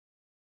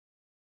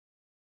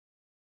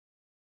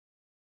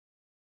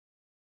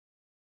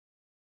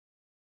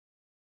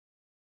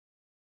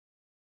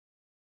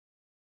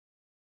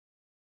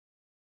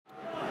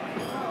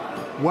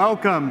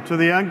Welcome to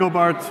the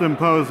Engelbart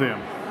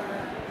Symposium.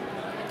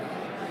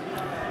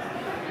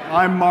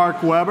 I'm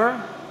Mark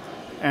Weber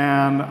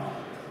and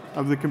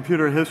of the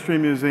Computer History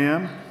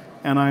Museum,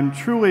 and I'm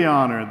truly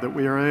honored that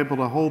we are able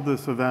to hold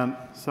this event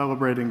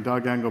celebrating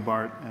Doug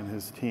Engelbart and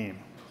his team.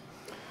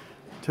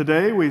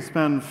 Today, we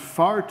spend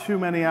far too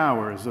many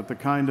hours at the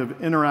kind of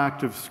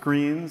interactive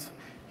screens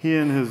he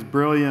and his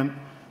brilliant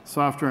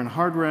software and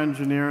hardware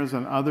engineers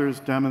and others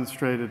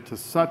demonstrated to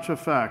such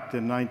effect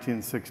in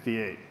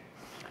 1968.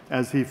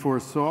 As he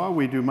foresaw,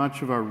 we do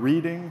much of our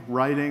reading,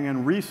 writing,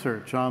 and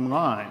research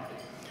online.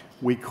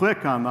 We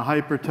click on the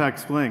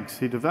hypertext links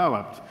he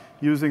developed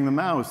using the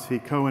mouse he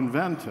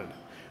co-invented.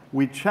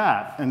 We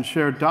chat and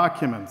share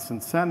documents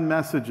and send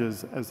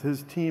messages as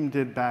his team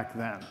did back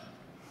then.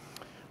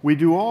 We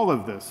do all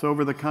of this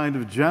over the kind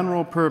of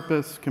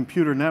general-purpose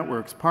computer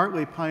networks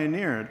partly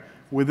pioneered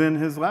within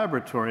his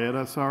laboratory at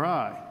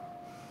SRI.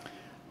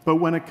 But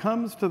when it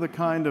comes to the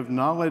kind of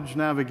knowledge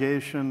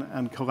navigation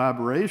and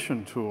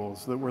collaboration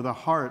tools that were the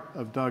heart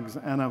of Doug's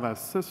NLS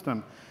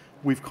system,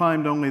 we've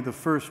climbed only the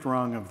first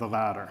rung of the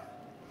ladder.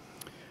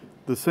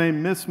 The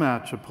same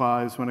mismatch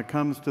applies when it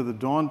comes to the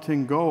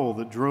daunting goal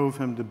that drove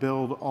him to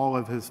build all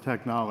of his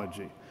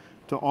technology,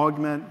 to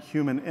augment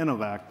human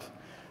intellect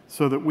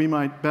so that we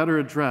might better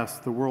address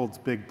the world's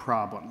big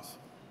problems.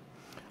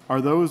 Are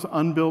those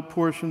unbuilt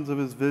portions of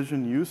his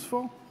vision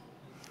useful?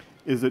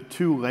 Is it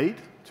too late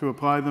to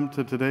apply them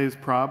to today's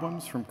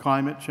problems, from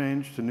climate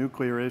change to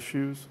nuclear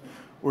issues,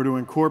 or to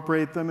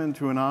incorporate them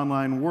into an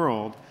online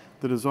world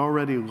that is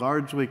already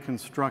largely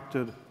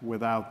constructed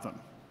without them?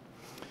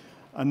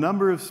 A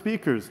number of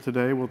speakers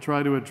today will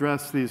try to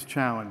address these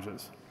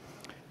challenges.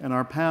 And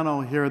our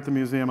panel here at the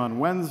museum on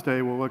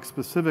Wednesday will look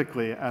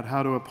specifically at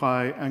how to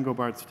apply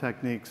Engelbart's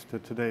techniques to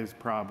today's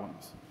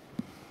problems.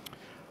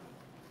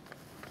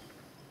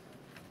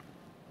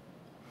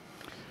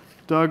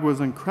 Doug was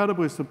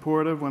incredibly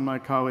supportive when my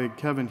colleague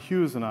Kevin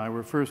Hughes and I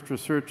were first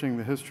researching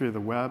the history of the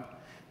web,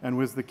 and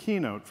was the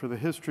keynote for the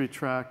history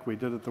track we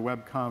did at the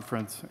web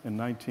conference in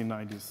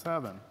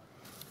 1997.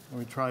 And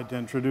we tried to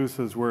introduce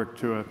his work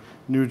to a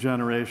new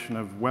generation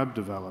of web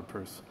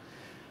developers.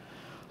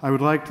 I would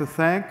like to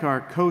thank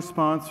our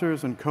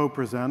co-sponsors and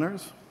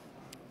co-presenters,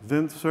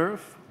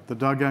 Vintsurf, the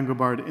Doug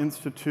Engelbart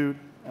Institute,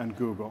 and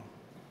Google.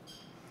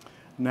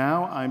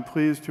 Now, I'm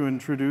pleased to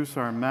introduce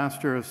our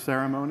Master of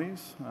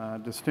Ceremonies,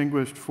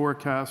 distinguished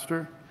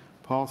forecaster,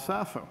 Paul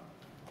Sappho.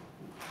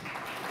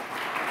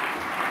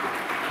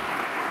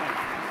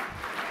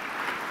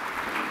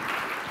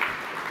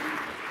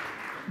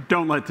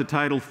 Don't let the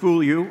title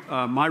fool you.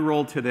 My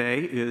role today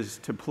is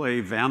to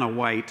play Vanna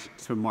White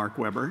to Mark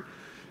Weber.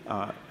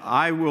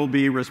 I will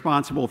be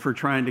responsible for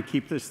trying to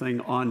keep this thing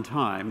on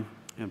time.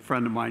 And a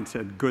friend of mine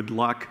said, good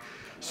luck.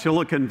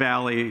 Silicon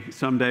Valley,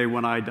 someday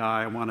when I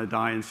die, I want to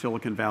die in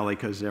Silicon Valley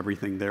because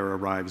everything there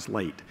arrives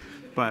late.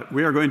 But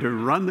we are going to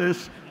run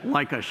this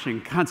like a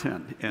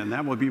Shinkansen, and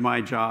that will be my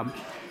job.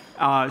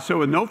 So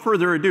with no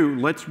further ado,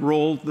 let's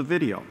roll the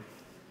video.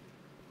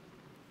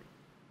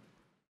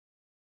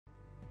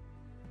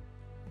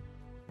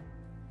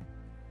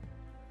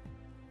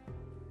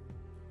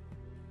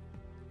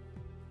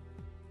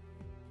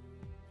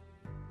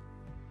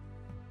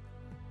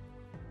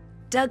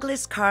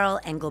 Douglas Carl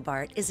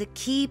Engelbart is a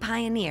key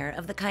pioneer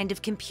of the kind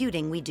of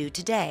computing we do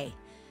today: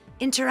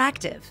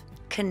 interactive,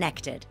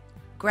 connected,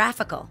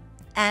 graphical,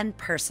 and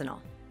personal.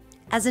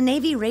 As a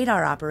Navy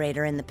radar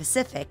operator in the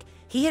Pacific,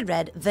 he had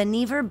read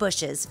Vannevar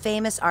Bush's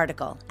famous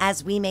article,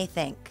 As We May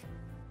Think.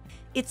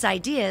 Its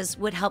ideas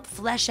would help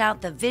flesh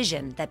out the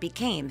vision that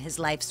became his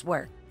life's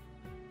work: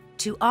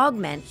 to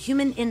augment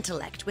human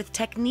intellect with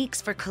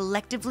techniques for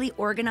collectively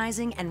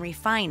organizing and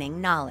refining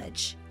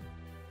knowledge.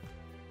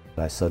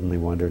 I suddenly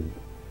wondered,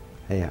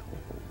 hey,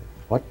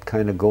 what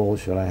kind of goal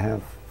should I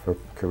have for a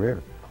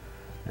career?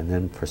 And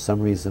then for some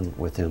reason,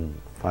 within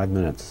 5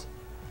 minutes,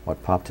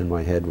 what popped in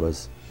my head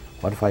was,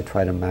 what if I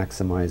try to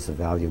maximize the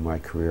value my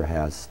career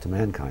has to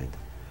mankind?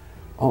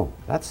 Oh,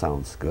 that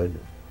sounds good.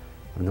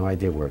 I have no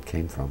idea where it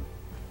came from.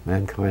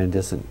 Mankind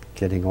isn't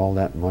getting all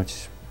that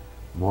much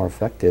more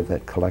effective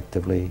at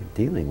collectively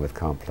dealing with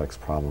complex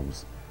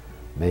problems.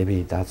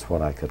 Maybe that's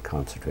what I could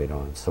concentrate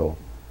on. So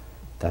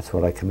that's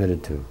what I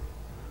committed to.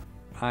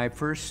 I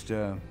first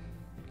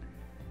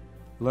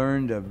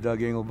learned of Doug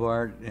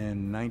Engelbart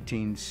in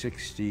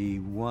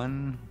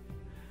 1961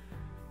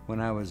 when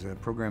I was a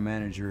program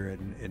manager at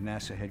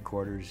NASA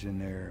headquarters in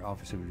their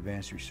Office of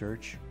Advanced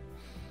Research.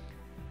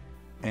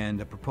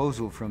 And a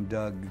proposal from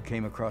Doug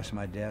came across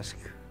my desk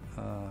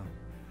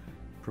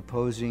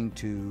proposing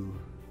to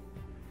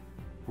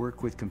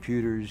work with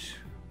computers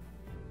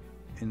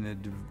in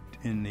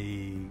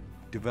the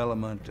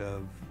development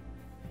of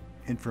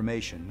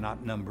information,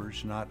 not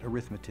numbers, not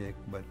arithmetic,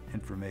 but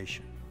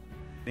information.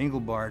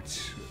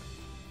 Engelbart's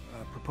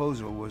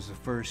proposal was the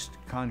first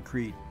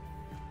concrete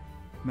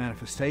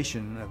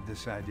manifestation of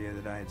this idea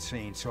that I had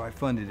seen, so I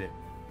funded it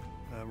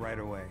right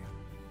away.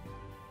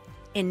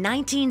 In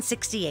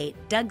 1968,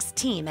 Doug's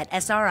team at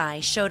SRI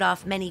showed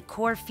off many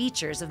core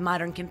features of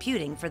modern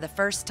computing for the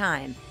first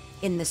time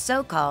in the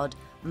so-called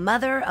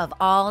mother of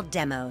all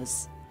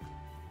demos.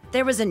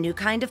 There was a new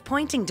kind of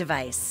pointing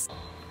device.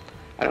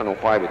 I don't know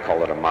why we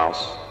call it a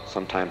mouse.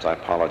 Sometimes I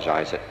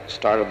apologize. It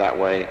started that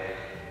way,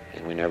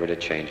 and we never did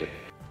change it.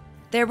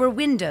 There were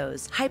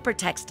windows,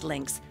 hypertext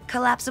links,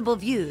 collapsible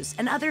views,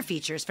 and other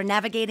features for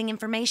navigating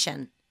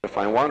information. If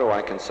I want to,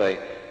 I can say,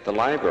 the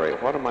library,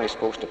 what am I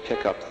supposed to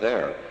pick up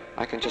there?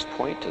 I can just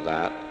point to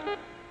that,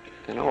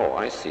 and oh,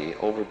 I see,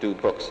 overdue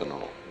books and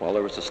all. Well,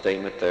 there was a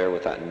statement there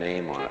with that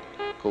name on it.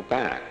 Go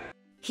back.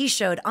 He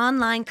showed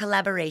online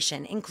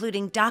collaboration,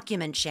 including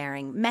document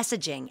sharing,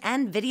 messaging,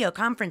 and video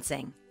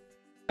conferencing.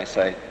 I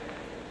say,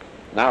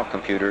 now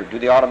computer, do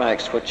the automatic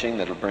switching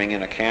that'll bring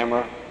in a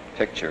camera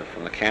picture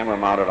from the camera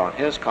mounted on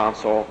his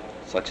console,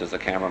 such as the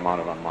camera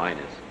mounted on mine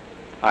is.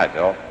 Hi,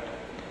 Bill.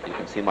 You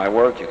can see my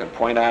work, you can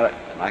point at it,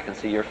 and I can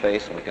see your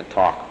face, and we can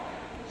talk.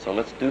 So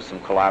let's do some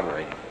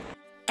collaborating.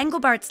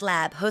 Engelbart's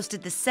lab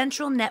hosted the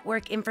Central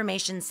Network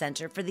Information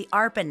Center for the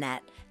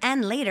ARPANET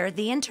and later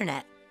the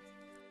Internet.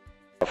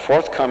 A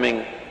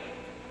forthcoming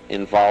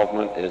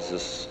involvement is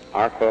this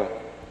ARPA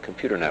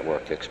computer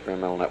network, the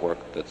experimental network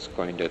that's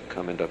going to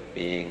come into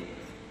being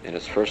in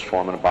its first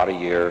form in about a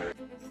year.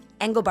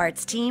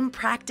 Engelbart's team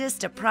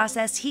practiced a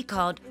process he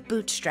called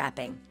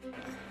bootstrapping.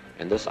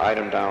 And this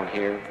item down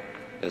here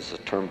is the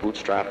term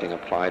bootstrapping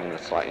applied in a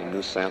slightly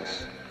new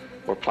sense.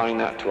 We're applying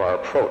that to our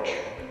approach,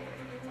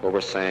 where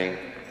we're saying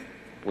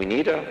we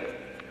need a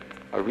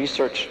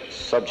research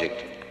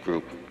subject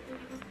group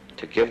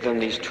to give them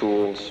these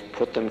tools,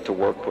 put them to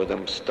work with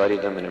them, study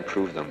them, and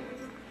improve them.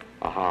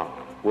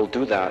 We'll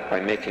do that by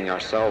making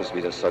ourselves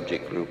be the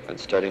subject group and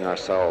studying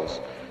ourselves.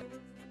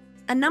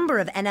 A number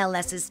of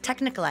NLS's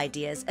technical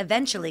ideas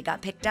eventually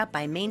got picked up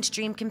by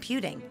mainstream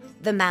computing: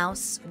 the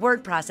mouse,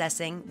 word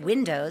processing,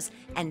 Windows,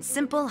 and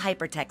simple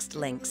hypertext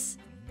links.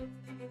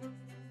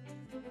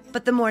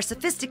 But the more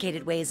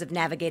sophisticated ways of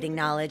navigating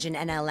knowledge in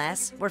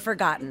NLS were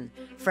forgotten,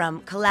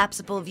 from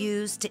collapsible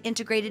views to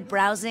integrated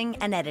browsing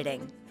and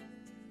editing.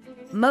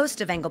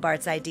 Most of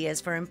Engelbart's ideas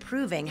for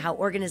improving how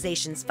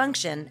organizations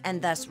function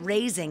and thus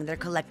raising their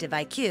collective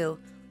IQ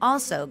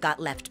also got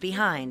left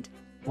behind.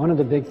 One of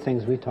the big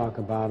things we talk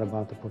about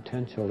the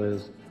potential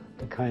is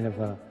the kind of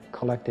a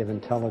collective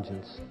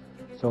intelligence.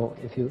 So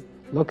if you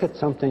look at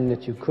something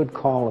that you could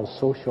call a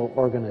social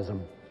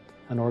organism,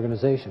 an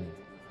organization,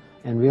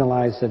 and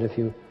realize that if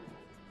you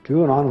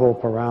drew an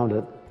envelope around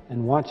it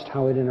and watched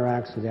how it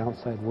interacts with the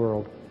outside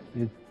world,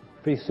 you'd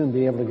pretty soon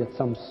be able to get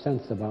some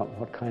sense about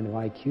what kind of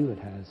IQ it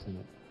has in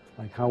it.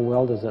 Like how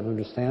well does it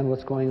understand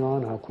what's going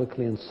on, how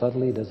quickly and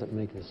subtly does it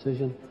make a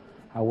decision,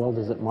 how well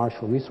does it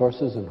marshal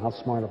resources, and how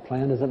smart a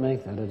plan does it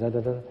make,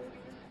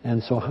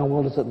 And so how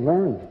well does it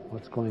learn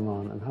what's going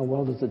on, and how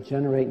well does it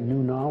generate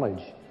new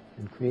knowledge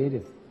and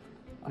creative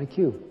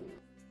IQ.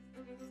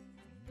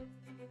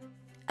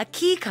 A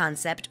key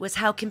concept was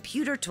how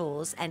computer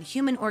tools and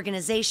human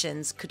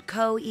organizations could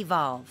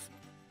co-evolve.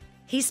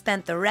 He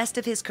spent the rest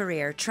of his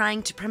career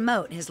trying to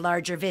promote his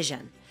larger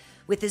vision.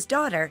 With his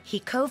daughter, he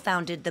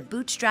co-founded the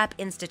Bootstrap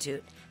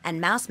Institute, and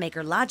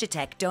mousemaker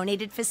Logitech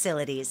donated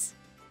facilities.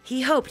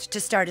 He hoped to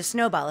start a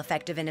snowball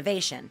effect of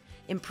innovation,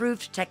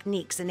 improved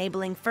techniques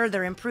enabling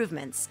further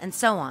improvements, and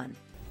so on.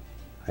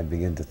 I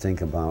began to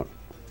think about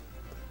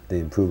the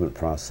improvement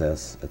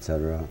process,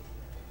 etc.,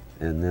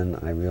 and then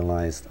I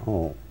realized,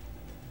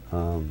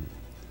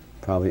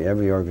 probably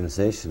every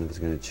organization that is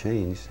going to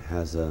change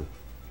has an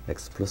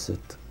explicit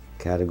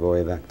category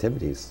of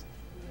activities.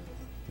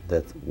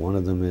 That one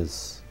of them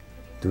is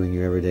doing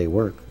your everyday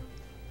work,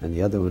 and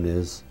the other one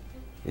is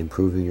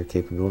improving your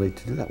capability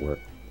to do that work.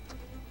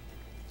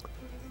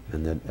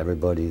 And that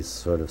everybody's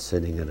sort of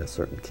sitting at a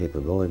certain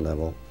capability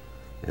level,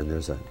 and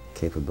there's a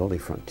capability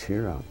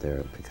frontier out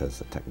there because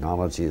the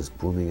technology is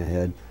booming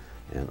ahead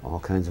and all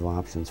kinds of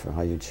options for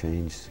how you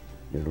change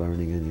your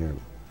learning in your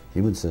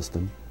human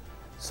system.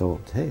 So,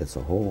 hey, it's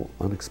a whole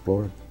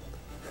unexplored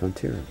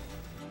frontier.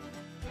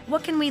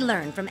 What can we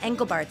learn from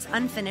Engelbart's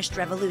unfinished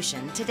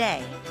revolution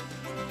today?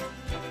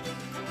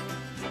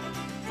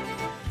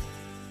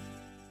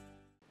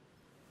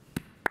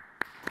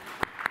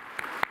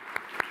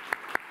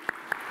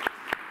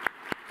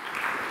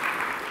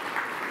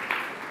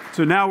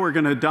 So now we're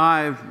going to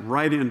dive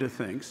right into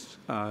things.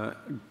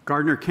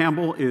 Gardner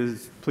Campbell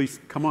please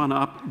come on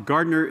up.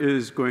 Gardner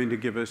is going to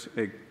give us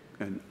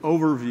an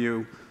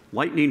overview,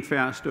 lightning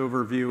fast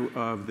overview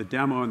of the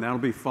demo, and that'll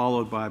be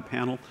followed by a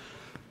panel.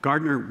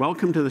 Gardner,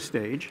 welcome to the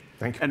stage.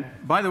 Thank you. And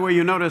by the way,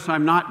 you notice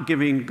I'm not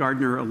giving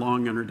Gardner a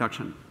long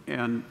introduction.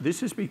 And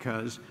this is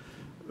because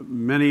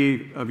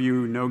many of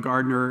you know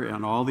Gardner,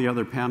 and all the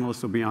other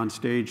panelists will be on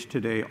stage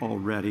today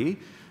already.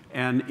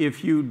 And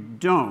if you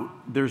don't,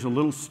 there's a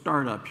little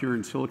startup here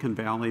in Silicon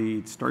Valley.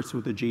 It starts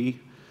with a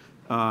G.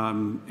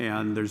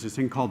 And there's this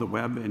thing called the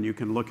web, and you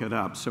can look it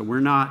up. So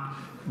we're not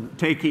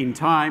taking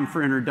time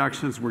for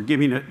introductions. We're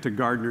giving it to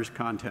Gardner's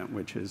content,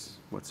 which is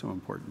what's so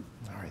important.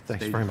 All right,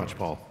 thanks very much,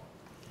 Paul.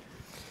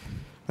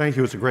 Thank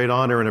you. It's a great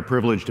honor and a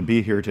privilege to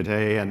be here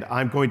today, and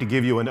I'm going to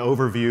give you an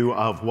overview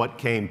of what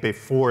came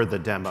before the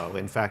demo.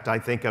 In fact, I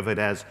think of it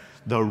as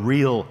the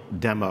real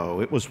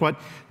demo. It was what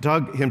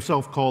Doug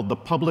himself called the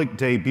public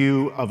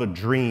debut of a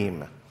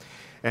dream.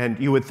 And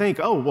you would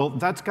think, oh, well,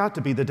 that's got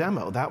to be the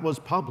demo. That was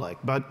public.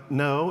 But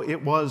no,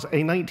 it was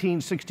a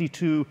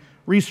 1962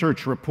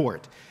 research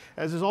report.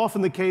 As is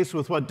often the case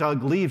with what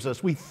Doug leaves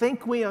us, we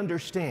think we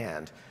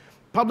understand.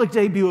 Public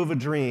debut of a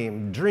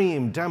dream,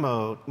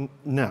 demo,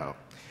 no.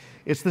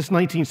 It's this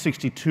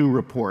 1962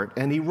 report,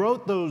 and he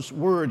wrote those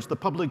words, the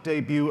public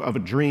debut of a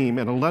dream,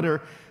 in a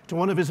letter to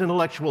one of his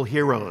intellectual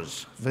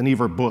heroes,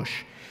 Vannevar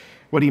Bush.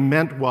 What he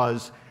meant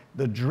was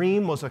the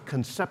dream was a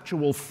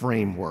conceptual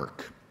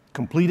framework,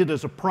 completed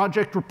as a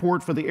project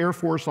report for the Air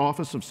Force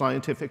Office of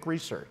Scientific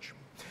Research.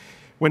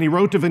 When he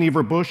wrote to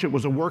Vannevar Bush, it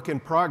was a work in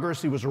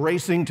progress he was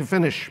racing to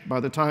finish by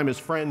the time his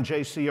friend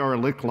J.C.R.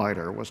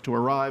 Licklider was to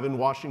arrive in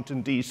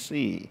Washington,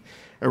 D.C.,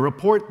 a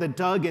report that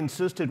Doug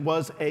insisted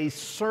was a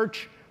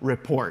search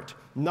report,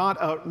 not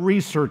a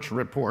research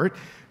report,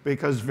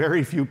 because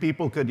very few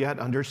people could yet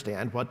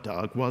understand what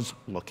Doug was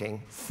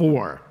looking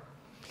for.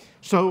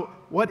 So,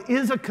 what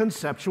is a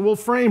conceptual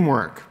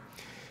framework?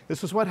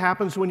 This is what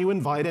happens when you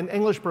invite an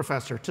English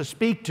professor to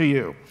speak to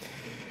you.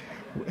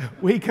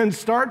 We can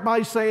start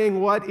by saying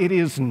what it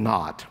is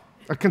not.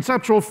 A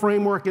conceptual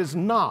framework is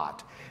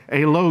not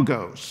a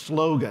logo,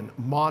 slogan,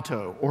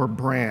 motto, or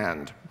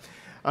brand.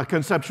 A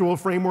conceptual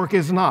framework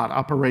is not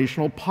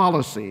operational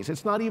policies.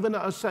 It's not even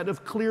a set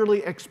of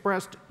clearly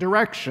expressed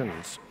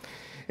directions.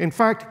 In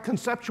fact,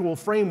 conceptual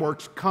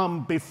frameworks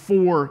come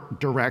before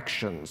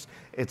directions.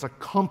 It's a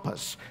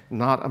compass,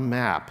 not a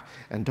map.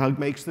 And Doug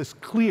makes this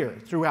clear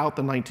throughout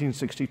the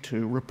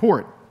 1962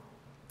 report.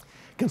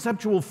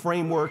 Conceptual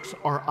frameworks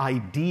are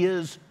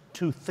ideas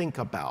to think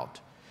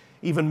about.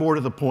 Even more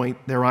to the point,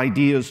 they're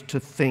ideas to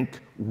think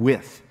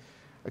with.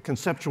 A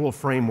conceptual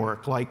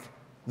framework like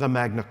the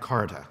Magna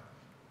Carta,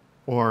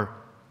 or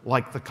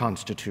like the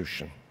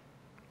Constitution.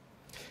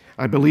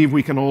 I believe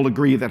we can all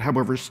agree that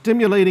however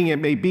stimulating it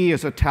may be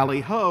as a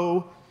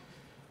tally-ho,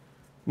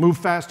 move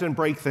fast and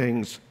break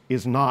things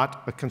is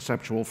not a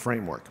conceptual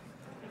framework.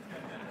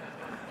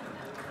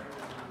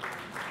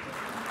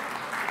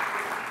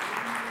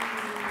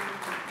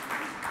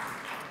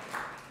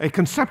 A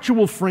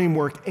conceptual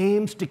framework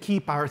aims to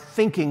keep our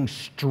thinking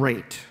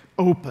straight,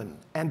 open,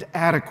 and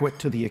adequate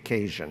to the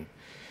occasion.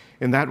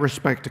 In that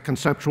respect, a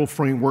conceptual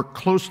framework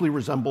closely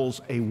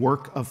resembles a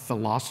work of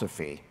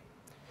philosophy.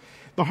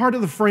 The heart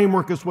of the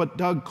framework is what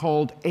Doug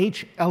called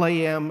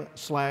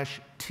HLAM/T,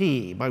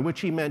 by which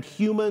he meant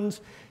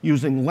humans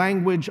using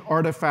language,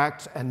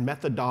 artifacts, and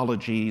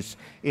methodologies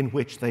in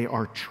which they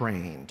are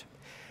trained.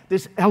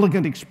 This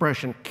elegant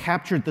expression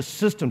captured the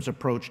systems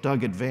approach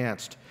Doug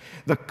advanced,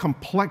 the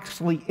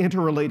complexly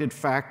interrelated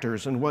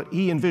factors in what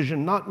he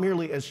envisioned not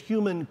merely as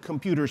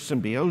human-computer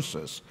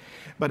symbiosis,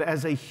 but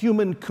as a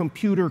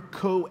human-computer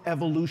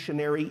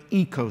co-evolutionary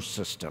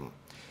ecosystem.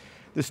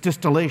 This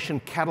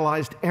distillation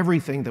catalyzed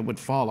everything that would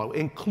follow,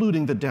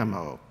 including the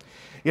demo.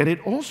 Yet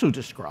it also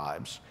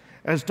describes,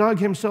 as Doug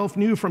himself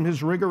knew from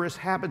his rigorous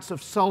habits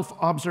of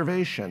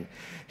self-observation,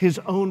 his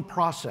own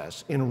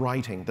process in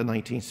writing the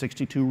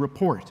 1962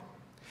 report.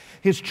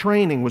 His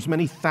training was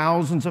many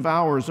thousands of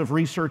hours of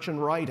research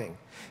and writing.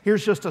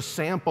 Here's just a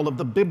sample of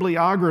the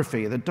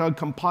bibliography that Doug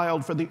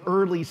compiled for the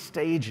early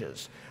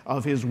stages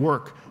of his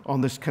work on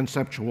this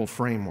conceptual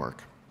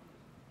framework.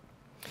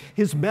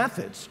 His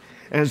methods,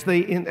 as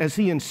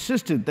he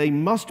insisted they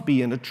must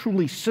be in a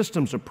truly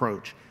systems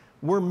approach,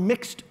 were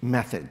mixed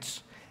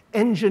methods: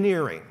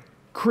 engineering,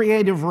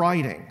 creative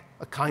writing,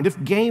 a kind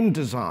of game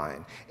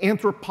design,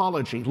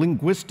 anthropology,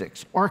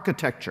 linguistics,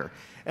 architecture,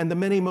 and the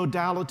many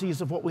modalities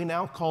of what we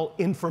now call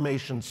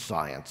information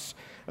science,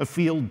 a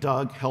field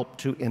Doug helped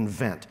to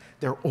invent.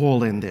 They're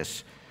all in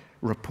this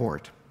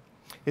report.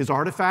 His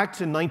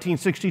artifacts in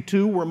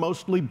 1962 were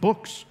mostly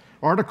books,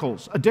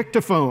 articles, a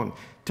dictaphone,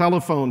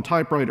 telephone,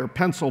 typewriter,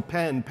 pencil,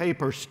 pen,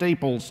 paper,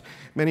 staples,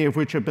 many of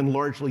which have been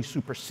largely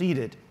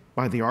superseded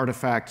by the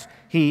artifacts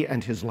he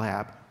and his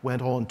lab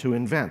went on to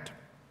invent.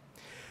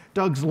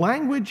 Doug's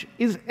language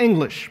is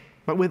English,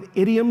 but with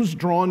idioms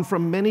drawn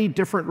from many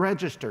different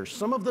registers,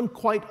 some of them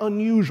quite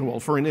unusual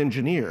for an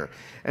engineer,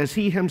 as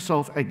he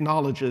himself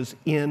acknowledges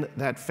in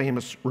that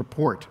famous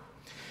report.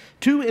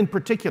 Two in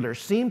particular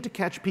seemed to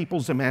catch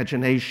people's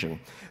imagination.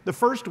 The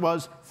first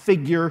was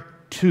Figure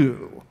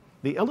 2,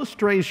 the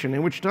illustration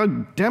in which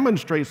Doug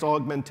demonstrates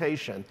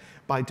augmentation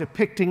by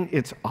depicting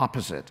its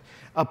opposite,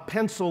 a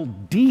pencil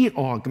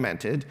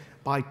de-augmented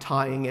by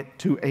tying it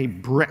to a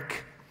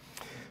brick.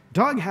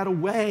 Doug had a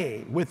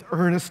way with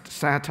earnest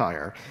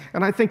satire,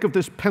 and I think of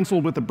this pencil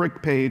with the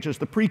brick page as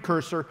the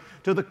precursor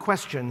to the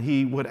question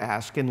he would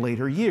ask in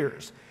later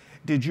years.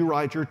 Did you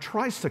ride your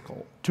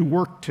tricycle to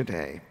work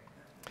today?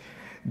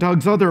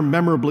 Doug's other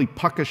memorably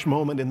puckish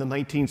moment in the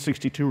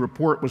 1962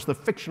 report was the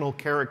fictional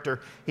character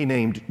he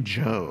named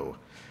Joe.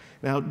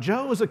 Now,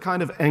 Joe is a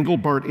kind of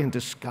Engelbart in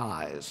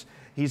disguise.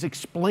 He's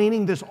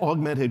explaining this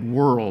augmented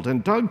world,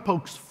 and Doug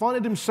pokes fun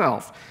at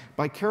himself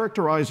by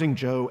characterizing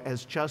Joe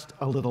as just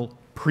a little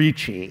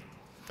preachy.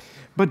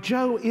 But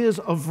Joe is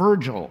a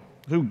Virgil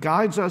who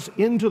guides us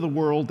into the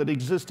world that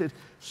existed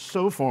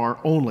so far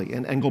only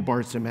in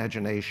Engelbart's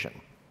imagination.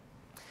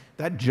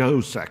 That Joe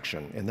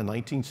section in the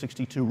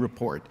 1962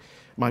 report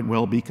might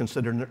well be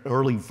considered an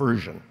early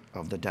version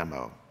of the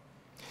demo.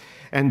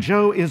 And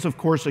Joe is, of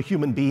course, a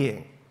human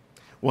being,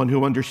 one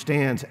who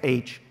understands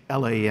HLAM/T,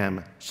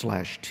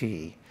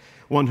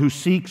 one who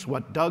seeks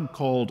what Doug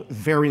called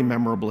very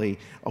memorably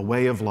a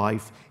way of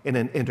life in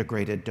an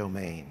integrated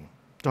domain.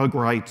 Doug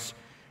writes,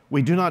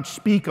 "We do not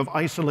speak of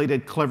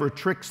isolated clever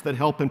tricks that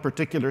help in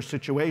particular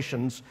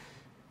situations.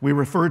 We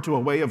refer to a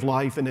way of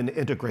life in an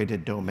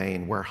integrated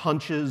domain where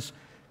hunches,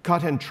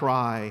 cut and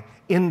try,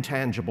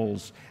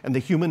 intangibles, and the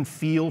human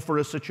feel for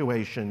a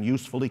situation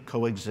usefully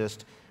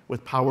coexist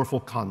with powerful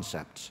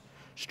concepts,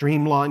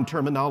 streamlined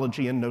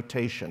terminology and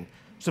notation,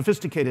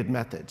 sophisticated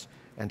methods,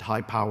 and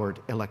high-powered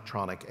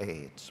electronic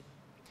aids."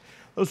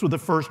 Those were the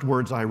first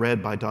words I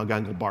read by Doug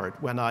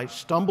Engelbart when I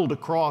stumbled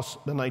across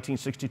the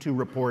 1962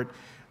 report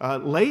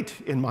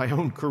late in my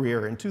own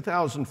career. In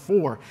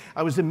 2004,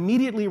 I was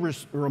immediately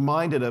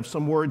reminded of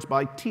some words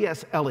by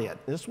T.S. Eliot.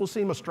 This will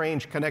seem a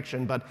strange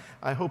connection, but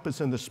I hope it's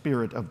in the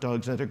spirit of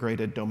Doug's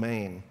integrated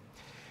domain.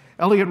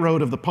 Eliot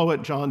wrote of the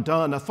poet John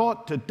Donne, "A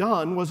thought to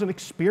Donne was an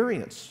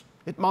experience.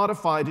 It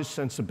modified his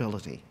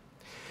sensibility."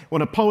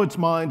 When a poet's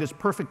mind is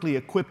perfectly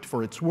equipped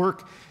for its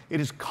work,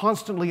 it is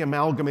constantly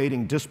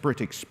amalgamating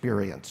disparate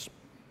experience.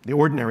 The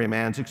ordinary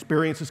man's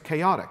experience is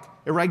chaotic,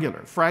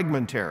 irregular,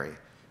 fragmentary.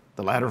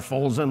 The latter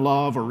falls in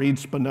love or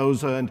reads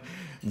Spinoza, and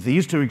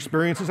these two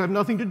experiences have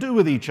nothing to do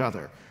with each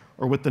other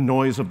or with the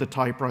noise of the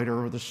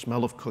typewriter or the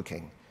smell of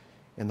cooking.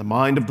 In the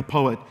mind of the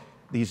poet,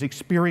 these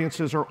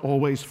experiences are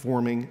always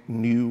forming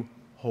new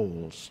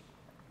wholes.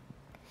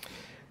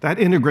 That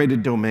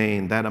integrated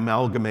domain, that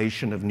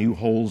amalgamation of new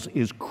wholes,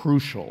 is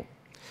crucial.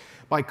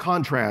 By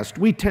contrast,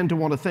 we tend to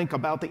want to think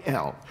about the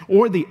L,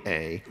 or the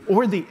A,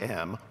 or the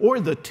M, or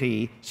the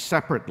T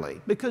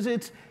separately, because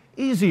it's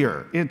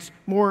easier, it's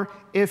more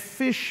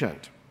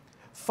efficient.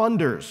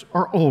 Funders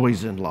are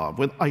always in love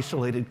with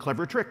isolated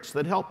clever tricks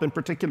that help in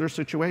particular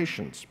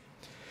situations.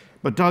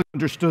 But Doug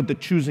understood that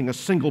choosing a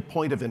single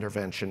point of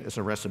intervention is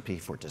a recipe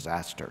for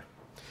disaster.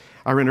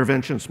 Our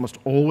interventions must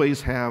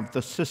always have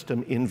the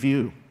system in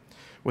view.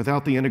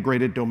 Without the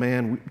integrated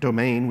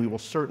domain, we will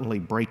certainly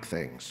break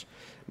things,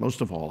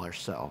 most of all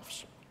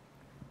ourselves.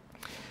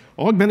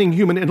 Augmenting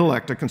human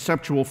intellect, a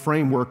conceptual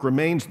framework,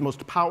 remains the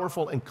most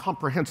powerful and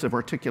comprehensive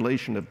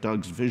articulation of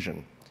Doug's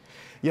vision.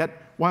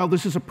 Yet, while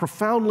this is a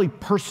profoundly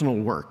personal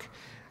work,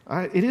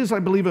 it is, I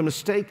believe, a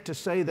mistake to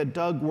say that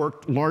Doug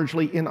worked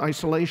largely in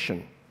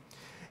isolation.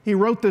 He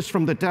wrote this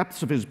from the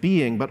depths of his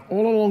being, but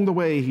all along the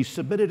way, he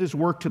submitted his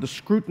work to the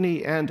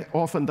scrutiny and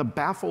often the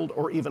baffled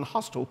or even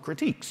hostile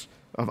critiques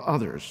of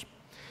others.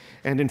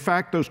 And in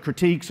fact, those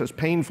critiques, as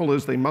painful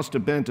as they must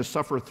have been to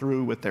suffer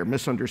through with their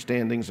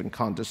misunderstandings and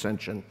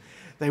condescension,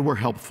 they were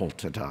helpful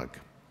to Doug.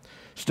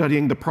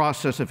 Studying the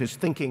process of his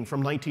thinking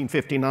from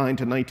 1959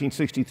 to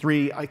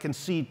 1963, I can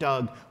see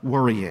Doug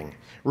worrying,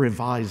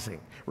 revising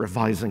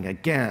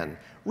again,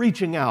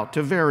 reaching out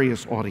to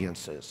various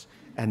audiences,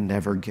 and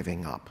never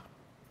giving up.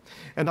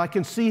 And I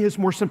can see his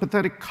more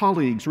sympathetic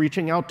colleagues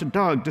reaching out to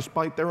Doug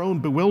despite their own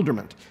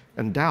bewilderment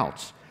and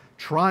doubts,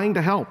 trying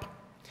to help.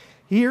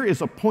 Here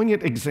is a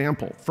poignant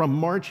example from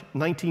March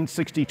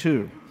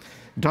 1962.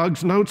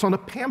 Doug's notes on a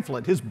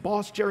pamphlet his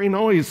boss Jerry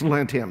Noyes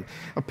lent him,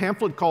 a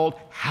pamphlet called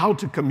How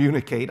to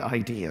Communicate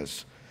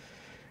Ideas.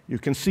 You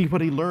can see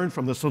what he learned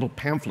from this little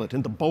pamphlet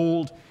in the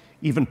bold,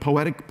 even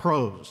poetic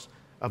prose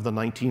of the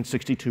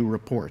 1962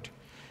 report,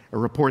 a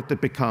report that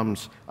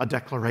becomes a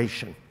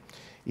declaration,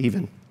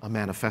 even a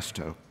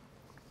manifesto.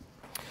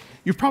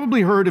 You've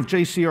probably heard of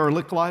J.C.R.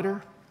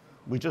 Licklider.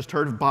 We just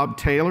heard of Bob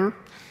Taylor,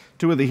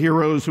 two of the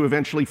heroes who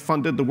eventually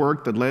funded the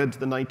work that led to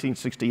the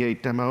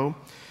 1968 demo.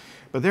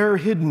 But there are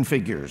hidden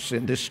figures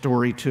in this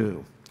story,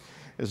 too.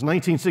 As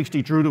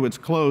 1960 drew to its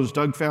close,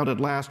 Doug found at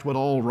last what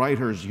all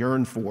writers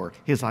yearn for,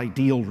 his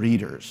ideal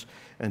readers,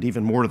 and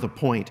even more to the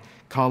point,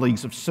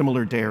 colleagues of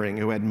similar daring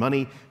who had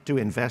money to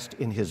invest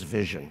in his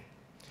vision.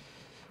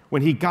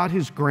 When he got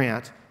his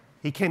grant,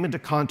 he came into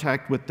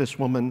contact with this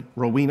woman,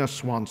 Rowena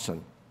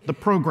Swanson, the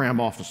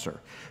program officer,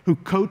 who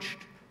coached,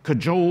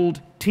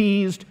 cajoled,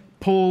 teased,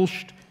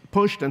 pushed,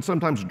 and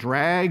sometimes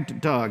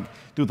dragged Doug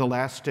through the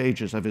last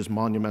stages of his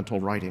monumental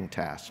writing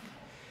task.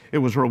 It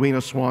was Rowena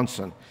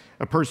Swanson,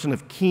 a person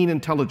of keen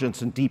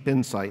intelligence and deep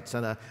insights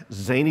and a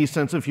zany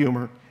sense of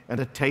humor and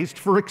a taste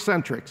for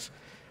eccentrics,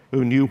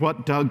 who knew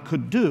what Doug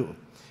could do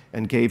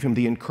and gave him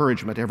the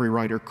encouragement every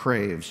writer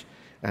craves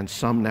and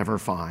some never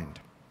find.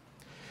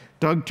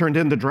 Doug turned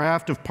in the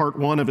draft of part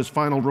one of his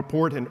final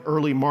report in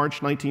early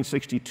March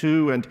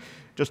 1962, and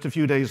just a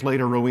few days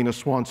later, Rowena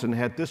Swanson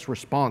had this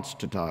response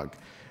to Doug,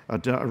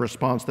 a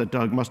response that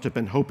Doug must have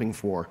been hoping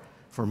for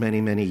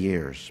many, many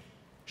years.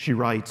 She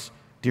writes,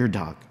 "Dear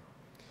Doug,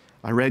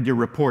 I read your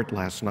report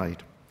last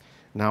night.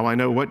 Now I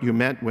know what you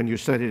meant when you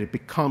said it had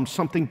become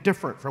something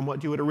different from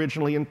what you had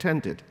originally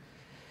intended.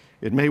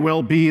 It may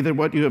well be that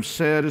what you have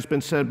said has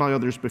been said by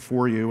others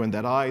before you, and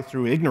that I,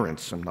 through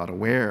ignorance, am not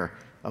aware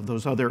of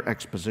those other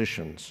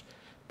expositions.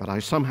 But I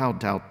somehow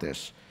doubt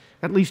this,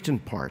 at least in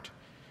part,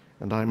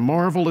 and I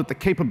marvel at the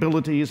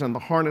capabilities and the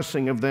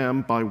harnessing of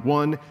them by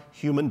one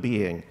human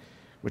being,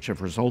 which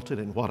have resulted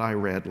in what I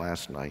read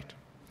last night.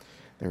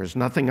 There is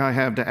nothing I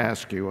have to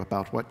ask you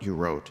about what you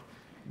wrote,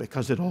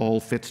 because it all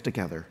fits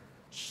together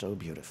so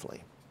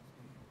beautifully.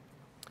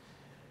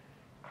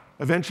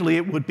 Eventually,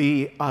 it would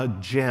be a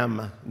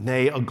gem,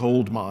 nay, a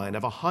gold mine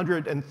of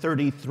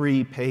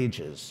 133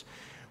 pages,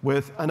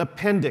 with an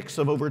appendix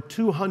of over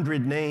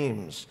 200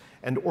 names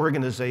and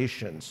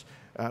organizations,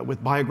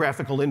 with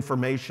biographical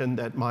information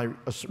that my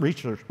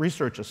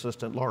research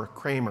assistant, Laura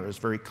Kramer, has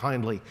very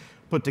kindly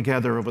put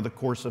together over the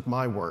course of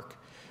my work.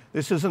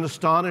 This is an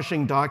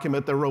astonishing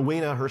document that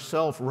Rowena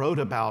herself wrote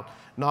about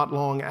not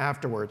long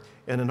afterward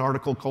in an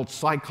article called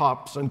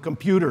Cyclops and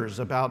Computers,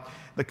 about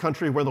the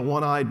country where the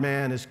one-eyed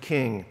man is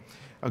king,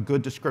 a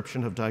good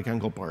description of Doug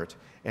Engelbart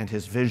and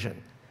his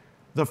vision.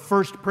 The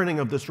first printing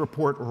of this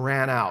report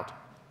ran out,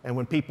 and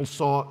when people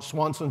saw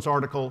Swanson's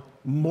article,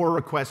 more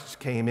requests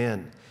came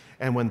in.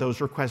 And when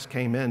those requests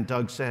came in,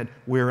 Doug said,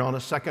 "We're on a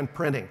second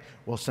printing.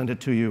 We'll send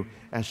it to you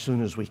as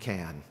soon as we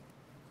can."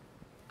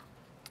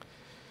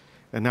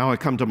 And now I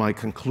come to my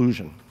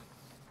conclusion.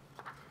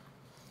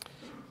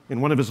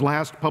 In one of his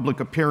last public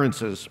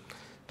appearances,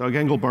 Doug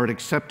Engelbart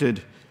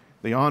accepted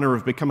the honor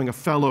of becoming a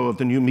fellow of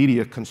the New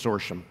Media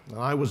Consortium. And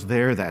I was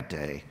there that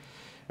day,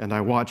 and I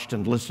watched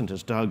and listened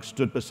as Doug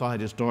stood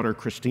beside his daughter,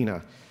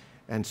 Christina,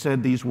 and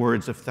said these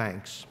words of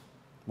thanks.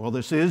 "Well,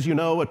 this is, you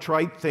know, a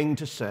trite thing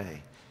to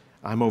say.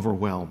 I'm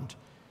overwhelmed,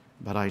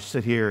 but I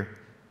sit here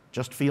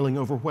just feeling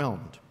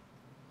overwhelmed.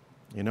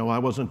 You know, I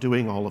wasn't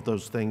doing all of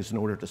those things in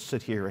order to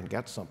sit here and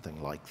get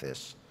something like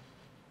this.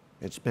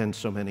 It's been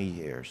so many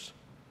years,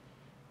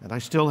 and I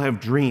still have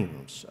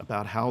dreams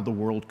about how the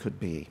world could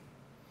be.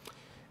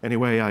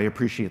 Anyway, I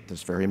appreciate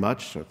this very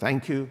much, so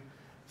thank you,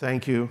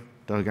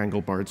 Doug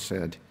Engelbart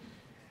said,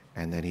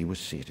 and then he was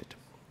seated.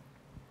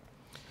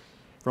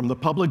 From the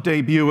public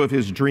debut of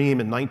his dream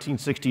in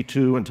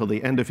 1962 until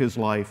the end of his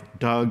life,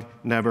 Doug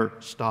never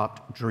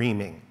stopped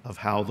dreaming of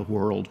how the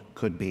world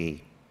could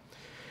be.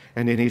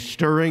 And in his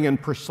stirring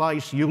and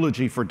precise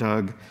eulogy for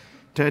Doug,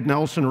 Ted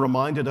Nelson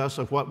reminded us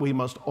of what we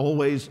must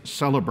always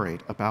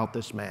celebrate about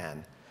this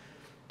man.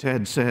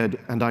 Ted said,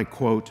 and I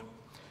quote,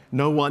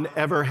 "No one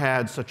ever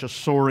had such a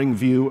soaring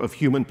view of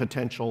human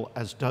potential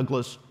as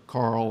Douglas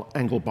Carl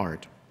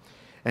Engelbart.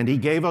 And he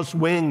gave us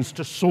wings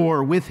to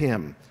soar with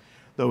him,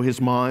 though his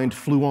mind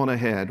flew on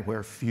ahead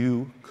where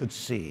few could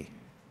see,"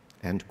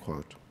 end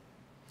quote.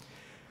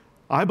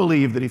 I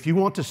believe that if you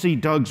want to see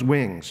Doug's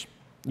wings,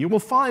 you will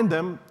find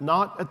them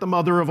not at the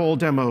mother of all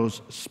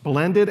demos,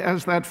 splendid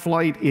as that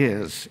flight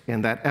is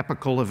in that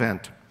epical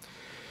event.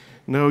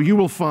 No, you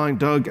will find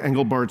Doug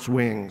Engelbart's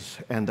wings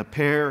and the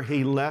pair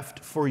he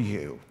left for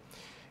you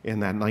in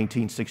that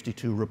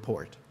 1962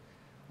 report,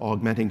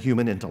 Augmenting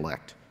Human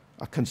Intellect,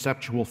 a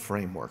Conceptual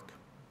Framework.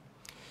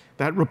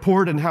 That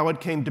report and how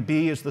it came to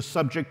be is the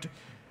subject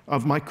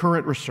of my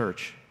current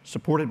research,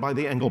 supported by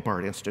the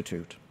Engelbart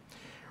Institute.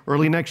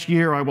 Early next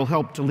year, I will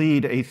help to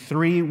lead a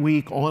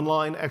 3-week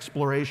online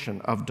exploration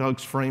of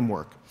Doug's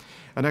framework,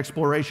 an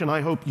exploration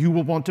I hope you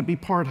will want to be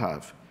part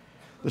of.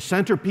 The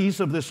centerpiece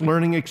of this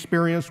learning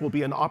experience will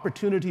be an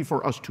opportunity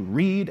for us to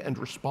read and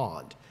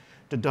respond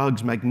to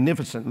Doug's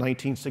magnificent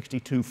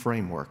 1962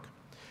 framework.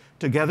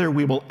 Together,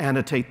 we will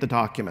annotate the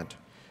document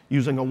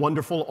using a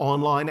wonderful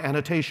online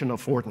annotation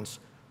affordance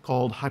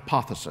called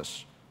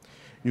Hypothesis.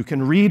 You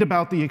can read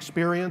about the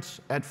experience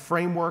at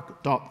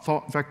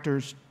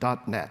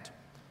framework.thoughtvectors.net.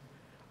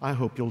 I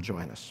hope you'll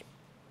join us.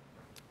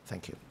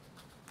 Thank you.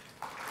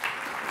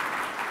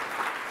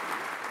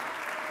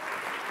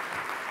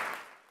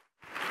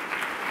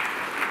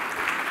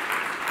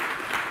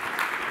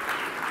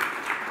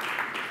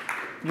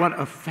 What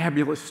a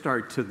fabulous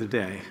start to the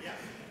day.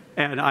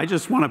 And I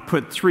just want to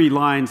put 3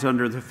 lines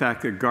under the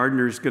fact that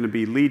Gardner's going to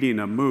be leading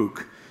a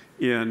MOOC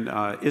in,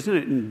 isn't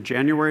it in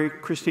January,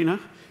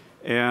 Christina?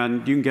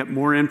 And you can get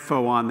more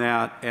info on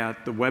that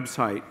at the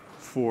website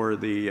for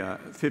the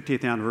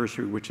 50th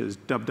anniversary, which is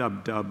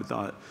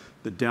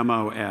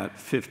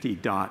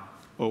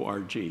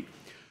www.thedemo@50.org.